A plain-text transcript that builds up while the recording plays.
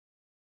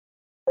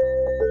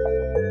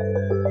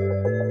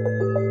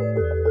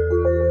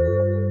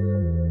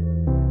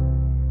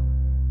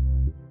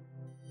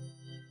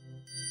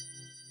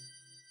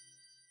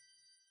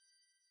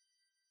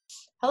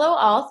Hello,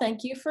 all.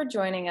 Thank you for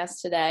joining us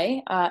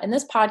today. In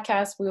this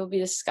podcast, we will be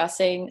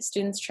discussing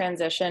students'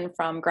 transition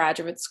from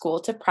graduate school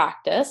to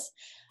practice.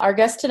 Our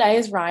guest today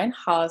is Ryan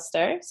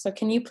Hollister. So,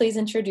 can you please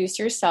introduce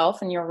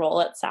yourself and your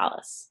role at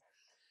Salus?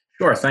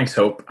 Sure. Thanks,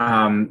 Hope.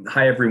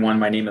 Hi, everyone.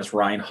 My name is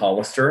Ryan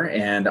Hollister,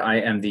 and I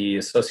am the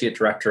Associate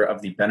Director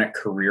of the Bennett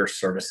Career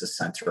Services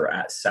Center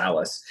at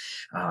Salus.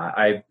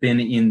 I've been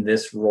in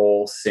this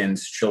role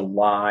since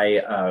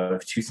July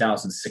of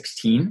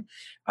 2016.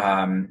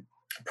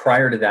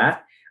 Prior to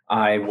that,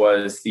 I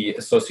was the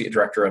Associate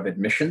Director of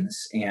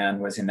Admissions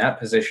and was in that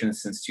position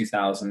since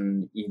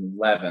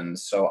 2011.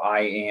 So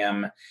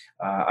I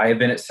have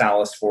been at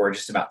Salus for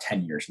just about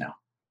 10 years now.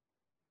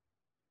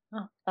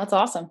 Oh, that's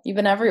awesome. You've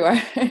been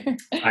everywhere.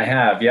 I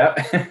have, yep.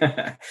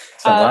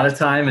 So a lot of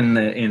time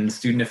in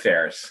student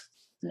affairs.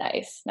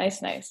 Nice.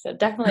 So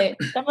definitely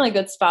a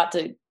good spot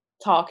to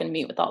talk and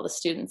meet with all the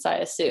students, I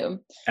assume.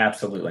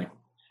 Absolutely.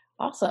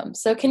 Awesome.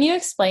 So can you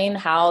explain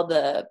how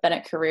the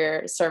Bennett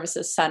Career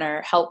Services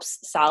Center helps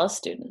Salus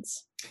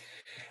students?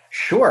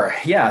 Sure.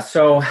 Yeah.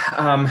 So,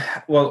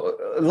 well,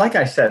 like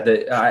I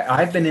said,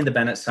 I've been in the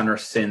Bennett Center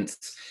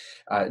since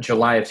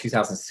July of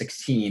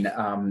 2016.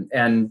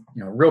 And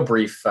real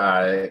brief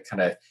kind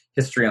of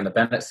history on the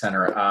Bennett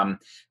Center.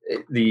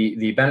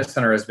 The Bennett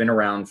Center has been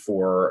around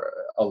for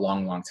a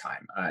long, long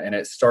time, and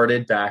it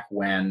started back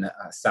when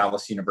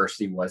Salus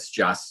University was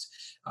just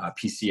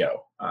PCO,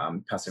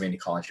 Pennsylvania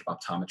College of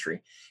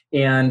Optometry,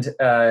 and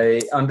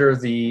under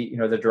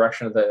the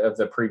direction of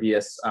the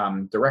previous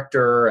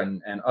director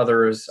and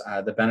others,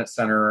 the Bennett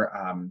Center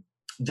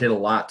did a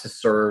lot to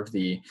serve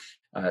the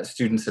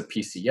students of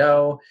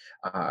PCO.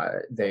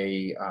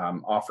 They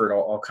offered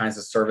all kinds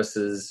of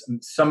services.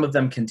 Some of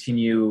them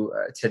continue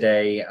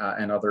today,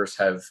 and others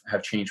have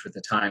changed with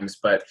the times.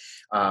 But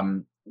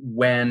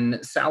when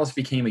Salus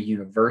became a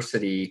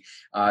university,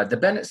 the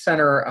Bennett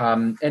Center,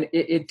 and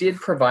it did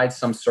provide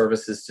some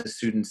services to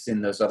students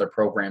in those other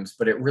programs,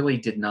 but it really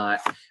did not,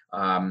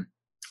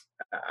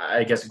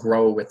 I guess,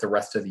 grow with the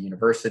rest of the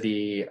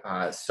university.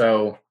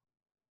 So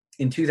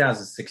in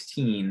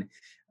 2016,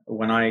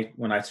 when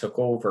I took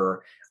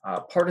over,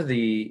 part of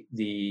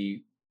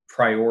the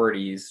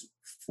priorities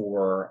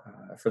for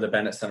the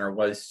Bennett Center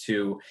was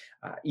to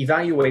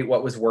evaluate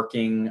what was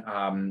working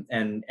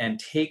and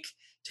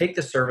take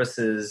the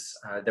services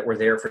that were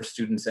there for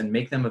students and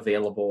make them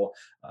available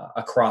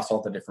across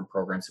all the different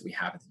programs that we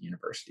have at the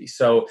university.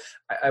 So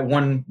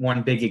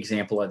one big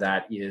example of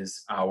that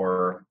is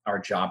our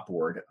job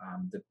board.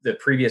 The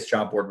previous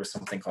job board was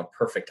something called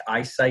Perfect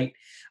Eyesight.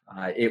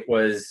 It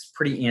was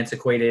pretty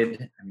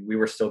antiquated. I mean, we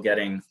were still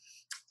getting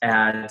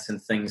ads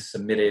and things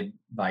submitted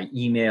by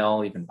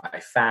email, even by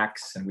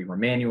fax, and we were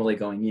manually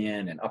going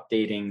in and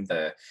updating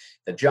the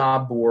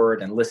job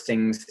board and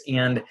listings,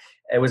 and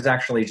it was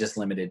actually just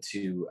limited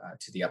to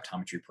the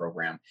optometry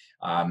program.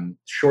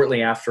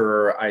 Shortly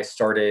after I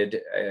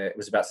started, it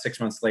was about 6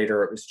 months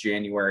later, it was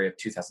January of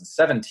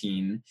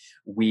 2017,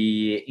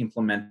 we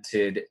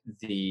implemented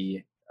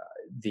the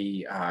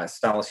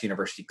Salus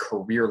University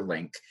Career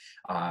Link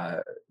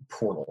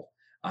portal.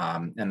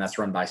 And that's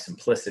run by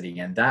Simplicity.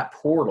 And that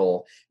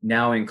portal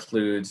now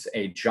includes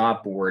a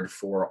job board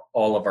for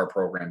all of our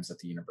programs at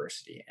the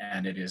university.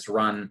 And it is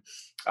run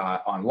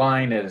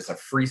online. It is a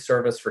free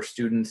service for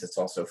students. It's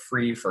also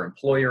free for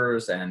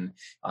employers. And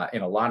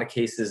in a lot of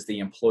cases, the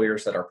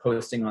employers that are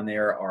posting on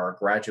there are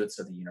graduates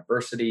of the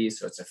university.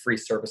 So it's a free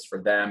service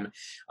for them.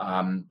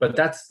 But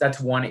that's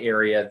one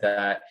area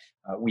that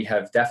we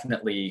have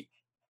definitely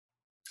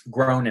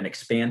grown and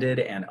expanded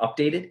and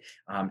updated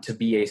to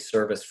be a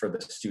service for the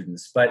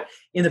students. But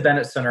in the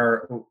Bennett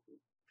Center,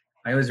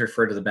 I always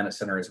refer to the Bennett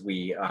Center as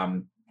we.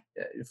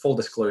 Full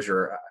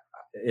disclosure,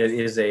 it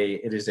is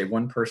a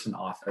one-person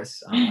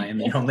office. I am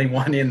the only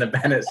one in the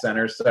Bennett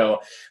Center. So,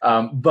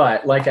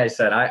 but like I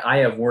said, I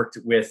have worked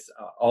with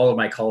all of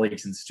my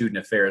colleagues in student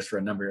affairs for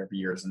a number of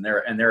years, and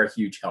they're a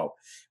huge help.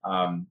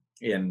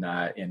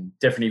 In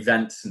different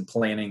events and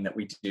planning that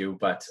we do,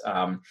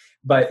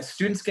 but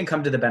students can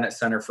come to the Bennett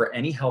Center for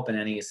any help and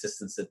any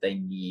assistance that they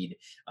need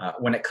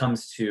when it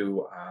comes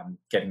to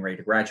getting ready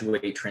to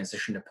graduate,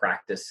 transition to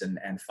practice,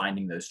 and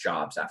finding those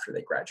jobs after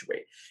they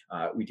graduate.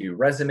 We do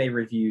resume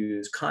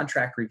reviews,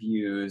 contract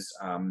reviews,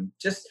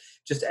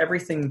 just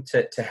everything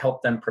to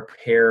help them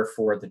prepare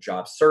for the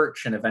job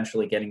search and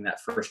eventually getting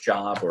that first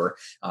job or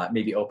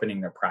maybe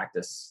opening their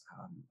practice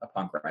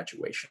upon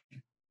graduation.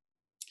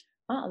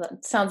 Oh,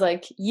 that sounds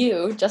like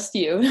just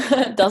you,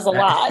 does a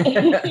lot.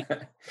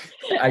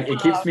 It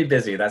keeps me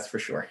busy, that's for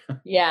sure.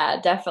 Yeah,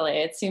 definitely.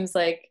 It seems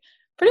like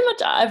pretty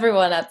much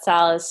everyone at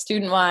Salus,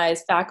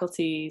 student-wise,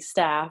 faculty,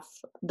 staff,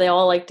 they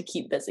all like to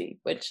keep busy,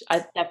 which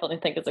I definitely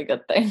think is a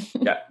good thing.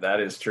 Yeah, that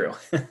is true.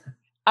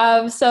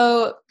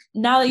 So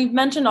now that you've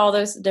mentioned all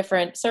those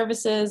different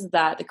services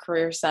that the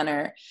Career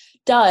Center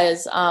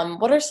does,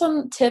 what are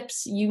some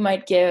tips you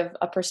might give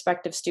a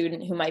prospective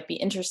student who might be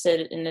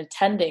interested in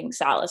attending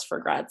Salus for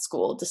grad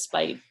school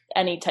despite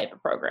any type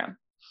of program?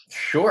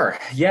 Sure.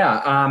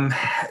 Yeah.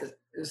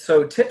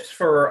 So tips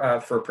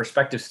for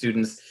prospective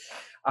students.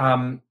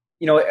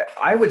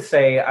 I would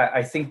say,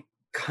 I think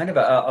kind of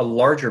a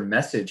larger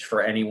message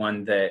for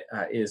anyone that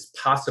is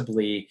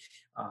possibly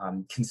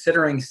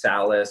considering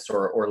Salus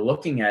or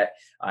looking at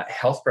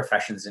health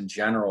professions in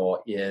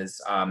general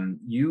is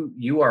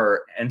you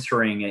are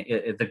entering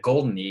the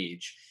golden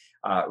age.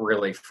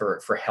 Really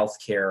for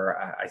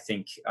healthcare, I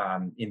think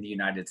in the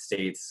United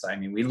States. I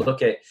mean, we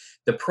look at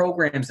the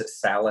programs that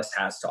Salus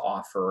has to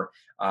offer.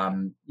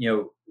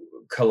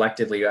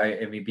 Collectively,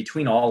 I mean,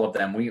 between all of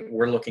them,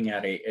 we're looking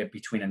at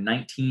between a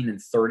 19 and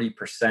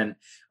 30%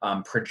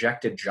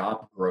 projected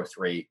job growth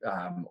rate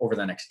over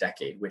the next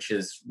decade, which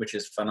is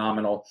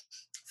phenomenal.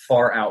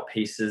 Far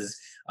outpaces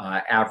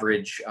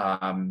average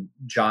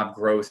job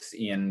growth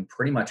in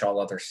pretty much all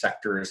other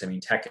sectors. I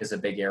mean, tech is a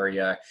big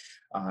area,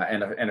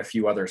 and a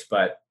few others,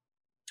 but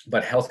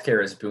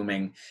healthcare is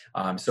booming.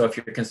 So if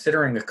you're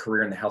considering a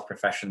career in the health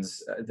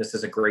professions, this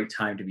is a great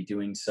time to be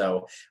doing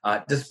so.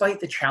 Despite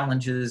the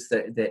challenges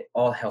that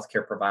all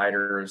healthcare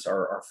providers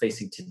are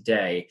facing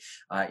today,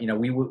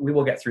 we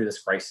will get through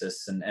this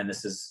crisis, and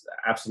this is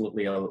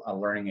absolutely a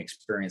learning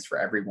experience for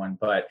everyone.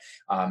 But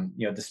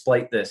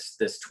despite this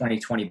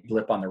 2020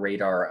 blip on the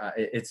radar,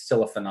 it's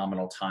still a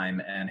phenomenal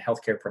time, and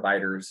healthcare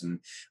providers and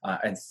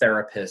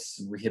therapists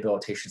and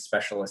rehabilitation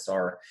specialists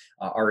are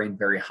in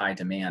very high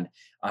demand.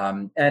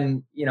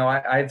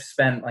 I've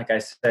spent, like I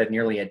said,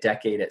 nearly a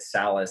decade at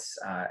Salus,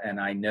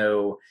 and I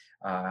know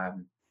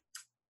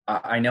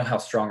how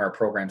strong our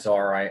programs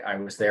are. I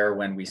was there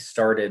when we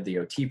started the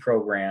OT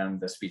program,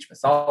 the speech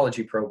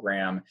pathology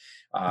program,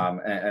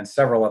 and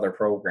several other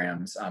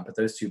programs, but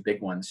those two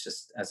big ones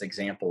just as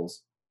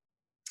examples.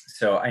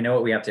 So I know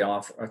what we have to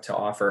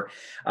offer.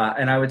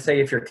 And I would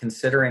say if you're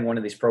considering one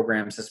of these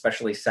programs,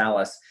 especially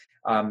Salus,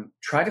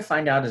 try to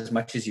find out as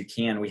much as you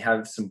can. We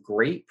have some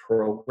great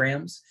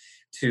programs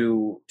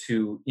to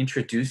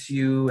introduce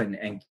you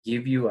and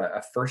give you a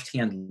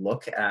firsthand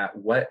look at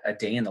what a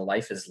day in the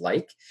life is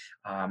like.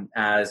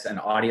 As an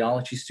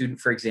audiology student,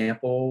 for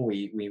example,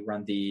 we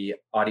run the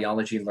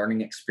Audiology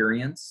Learning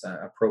Experience,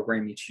 a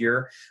program each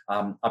year.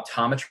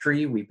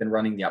 Optometry, we've been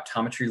running the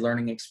Optometry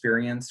Learning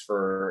Experience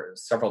for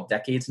several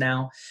decades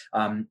now.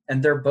 And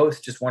they're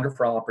both just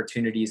wonderful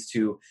opportunities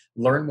to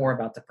learn more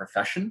about the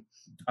profession,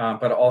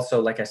 but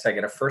also, like I said,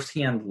 get a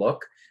firsthand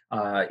look.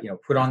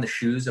 Put on the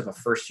shoes of a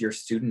first-year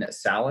student at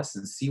Salus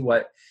and see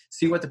what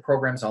the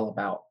program's all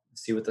about,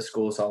 see what the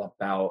school is all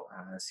about,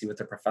 see what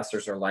the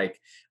professors are like,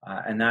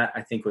 and that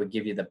I think would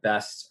give you the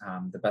best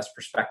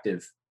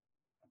perspective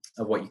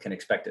of what you can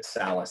expect at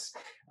Salus.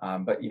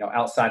 But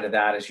outside of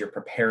that, as you're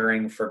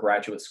preparing for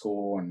graduate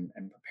school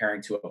and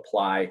preparing to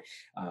apply,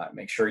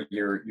 make sure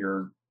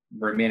you're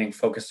remaining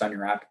focused on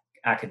your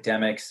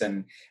academics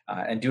and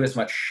do as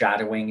much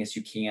shadowing as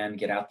you can.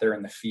 Get out there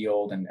in the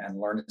field and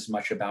learn as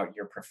much about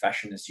your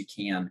profession as you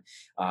can,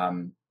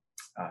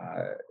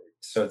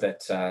 so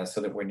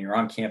that when you're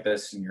on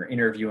campus and you're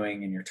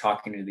interviewing and you're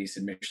talking to these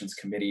admissions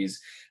committees,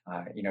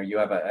 you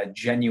have a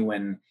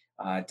genuine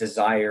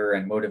desire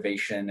and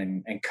motivation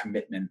and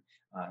commitment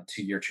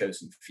to your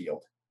chosen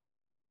field.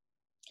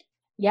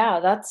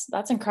 Yeah,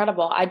 that's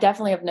incredible. I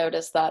definitely have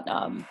noticed that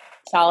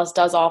Salus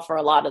does offer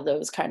a lot of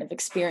those kind of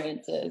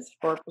experiences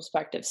for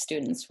prospective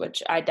students,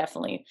 which I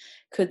definitely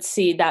could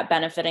see that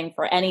benefiting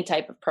for any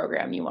type of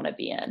program you want to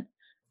be in.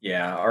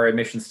 Yeah, our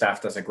admissions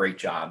staff does a great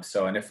job.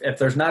 So, and if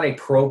there's not a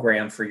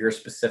program for your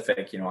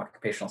specific,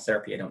 occupational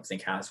therapy, I don't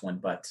think has one,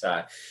 but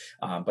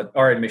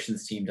our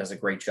admissions team does a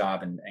great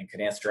job and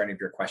can answer any of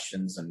your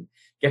questions and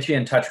get you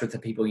in touch with the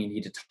people you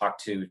need to talk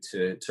to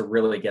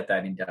really get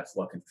that in-depth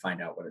look and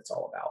find out what it's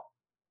all about.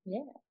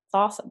 Yeah, it's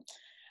awesome.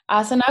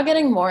 So now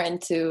getting more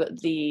into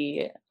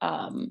the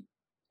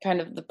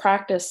kind of the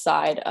practice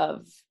side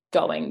of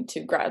going to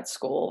grad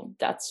school,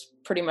 that's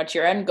pretty much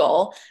your end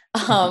goal.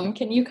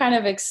 Can you kind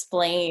of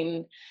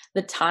explain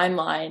the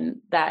timeline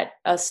that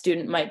a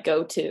student might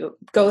go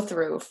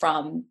through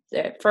from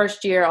the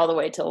first year all the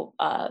way till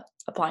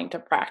applying to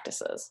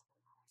practices?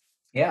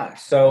 Yeah.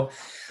 So,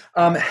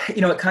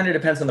 it kind of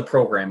depends on the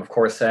program. Of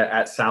course,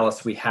 at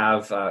Salus, we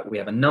have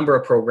a number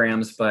of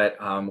programs, but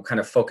we'll kind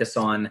of focus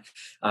on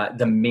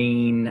the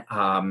main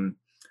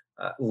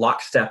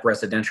lockstep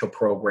residential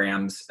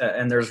programs.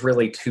 And there's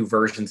really two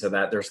versions of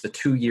that. There's the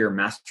 2-year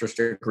master's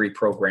degree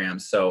program.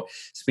 So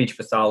speech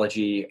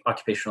pathology,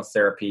 occupational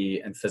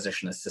therapy, and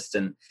physician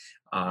assistant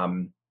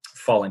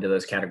fall into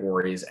those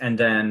categories. And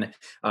then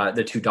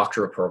the 2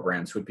 doctorate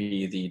programs would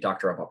be the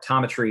Doctor of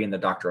Optometry and the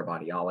Doctor of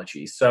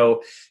Audiology.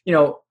 So,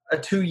 a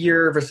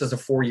 2-year versus a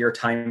 4-year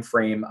time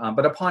frame.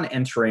 But upon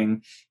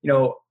entering,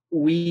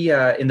 we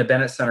in the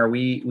Bennett Center,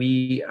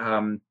 we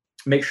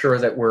make sure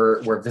that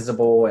we're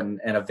visible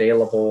and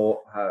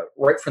available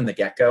right from the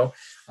get-go.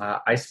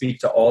 I speak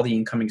to all the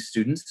incoming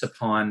students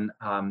upon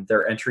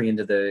their entry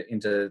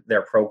into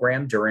their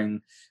program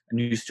during a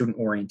new student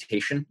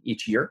orientation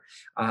each year.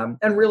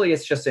 And really,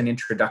 it's just an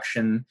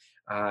introduction,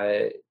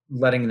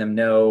 letting them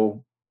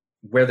know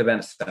where the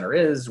Bennett Center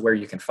is, where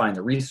you can find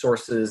the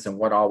resources, and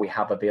what all we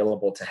have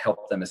available to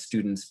help them as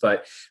students.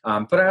 But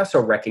I also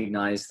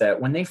recognize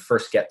that when they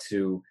first get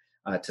to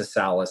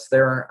Salus,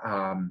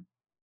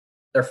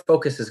 their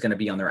focus is going to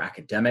be on their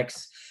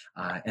academics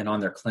and on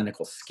their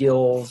clinical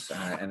skills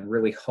and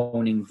really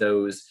honing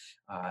those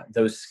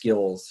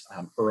skills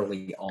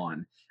early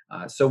on.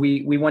 So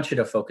we want you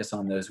to focus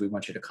on those. We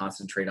want you to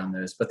concentrate on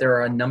those. But there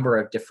are a number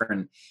of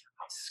different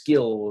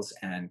skills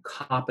and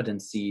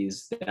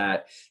competencies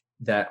that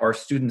our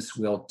students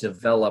will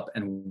develop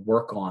and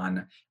work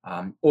on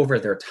over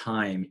their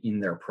time in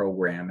their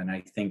program. And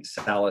I think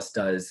Salus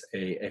does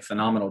a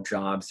phenomenal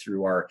job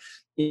through our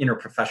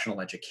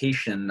interprofessional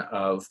education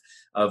of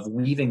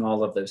weaving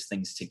all of those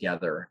things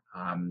together.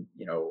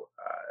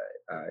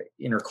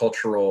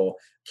 Intercultural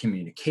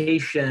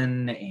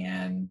communication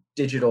and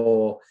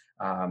digital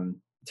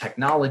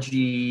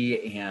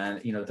technology,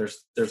 and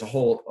there's a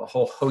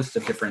whole host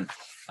of different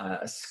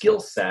skill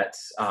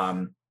sets.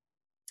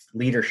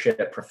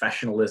 Leadership,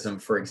 professionalism,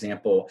 for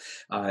example,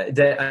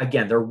 that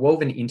again, they're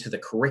woven into the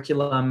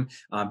curriculum.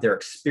 They're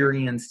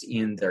experienced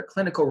in their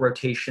clinical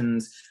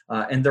rotations,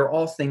 and they're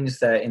all things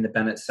that in the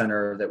Bennett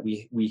Center that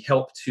we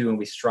help to and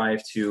we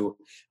strive to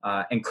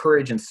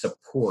encourage and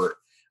support.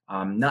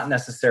 Not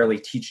necessarily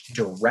teach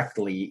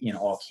directly in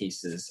all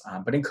cases,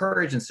 but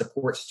encourage and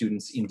support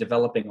students in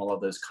developing all of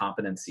those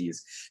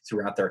competencies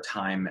throughout their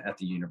time at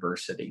the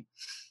university.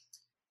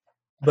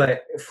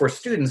 But for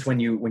students, when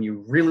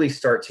you really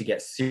start to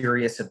get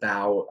serious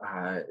about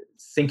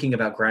thinking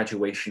about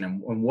graduation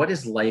and what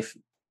is life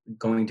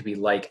going to be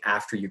like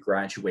after you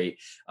graduate,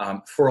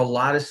 for a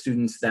lot of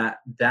students,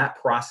 that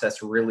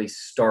process really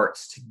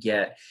starts to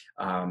get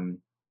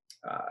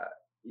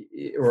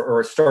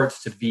or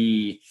starts to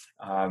be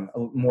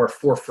more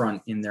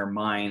forefront in their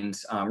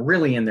minds,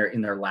 really in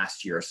their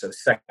last year. So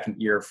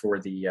second year for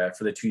the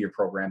 2-year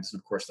programs, and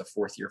of course the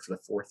fourth year for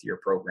the fourth-year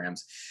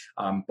programs.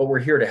 But we're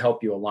here to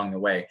help you along the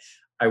way.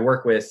 I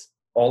work with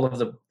all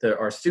of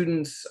our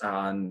students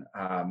on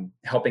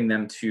helping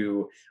them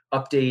to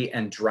update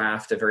and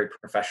draft a very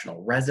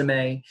professional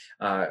resume.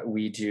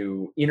 We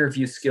do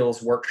interview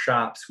skills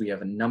workshops. We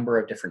have a number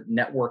of different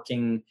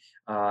networking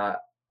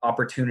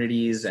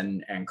opportunities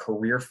and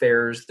career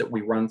fairs that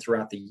we run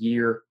throughout the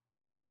year.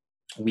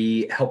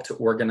 We help to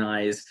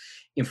organize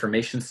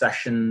information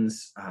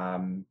sessions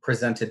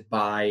presented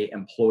by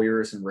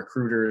employers and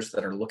recruiters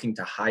that are looking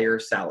to hire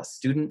Salus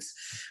students.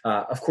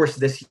 Of course,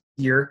 this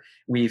year,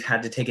 we've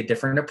had to take a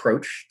different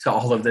approach to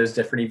all of those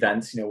different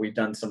events. We've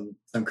done some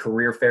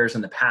career fairs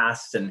in the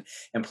past, and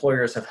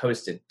employers have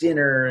hosted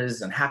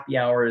dinners and happy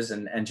hours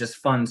and just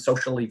fun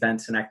social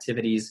events and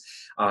activities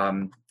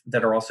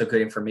that are also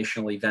good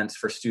informational events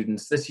for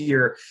students. This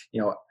year,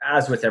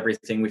 as with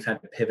everything, we've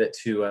had to pivot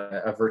to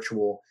a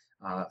virtual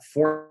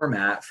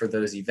format for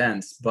those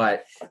events,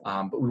 but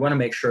we want to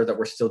make sure that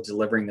we're still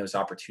delivering those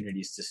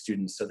opportunities to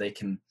students so they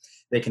can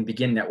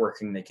begin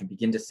networking, they can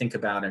begin to think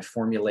about and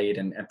formulate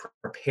and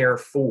prepare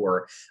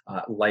for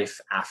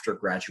life after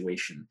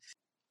graduation.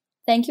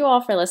 Thank you all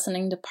for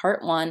listening to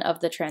part 1 of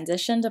the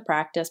Transition to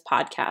Practice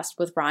podcast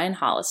with Ryan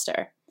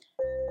Hollister.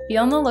 Be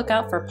on the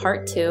lookout for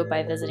part 2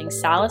 by visiting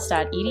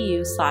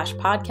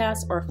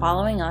salus.edu/podcast or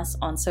following us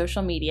on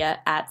social media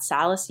at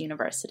Salus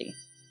University.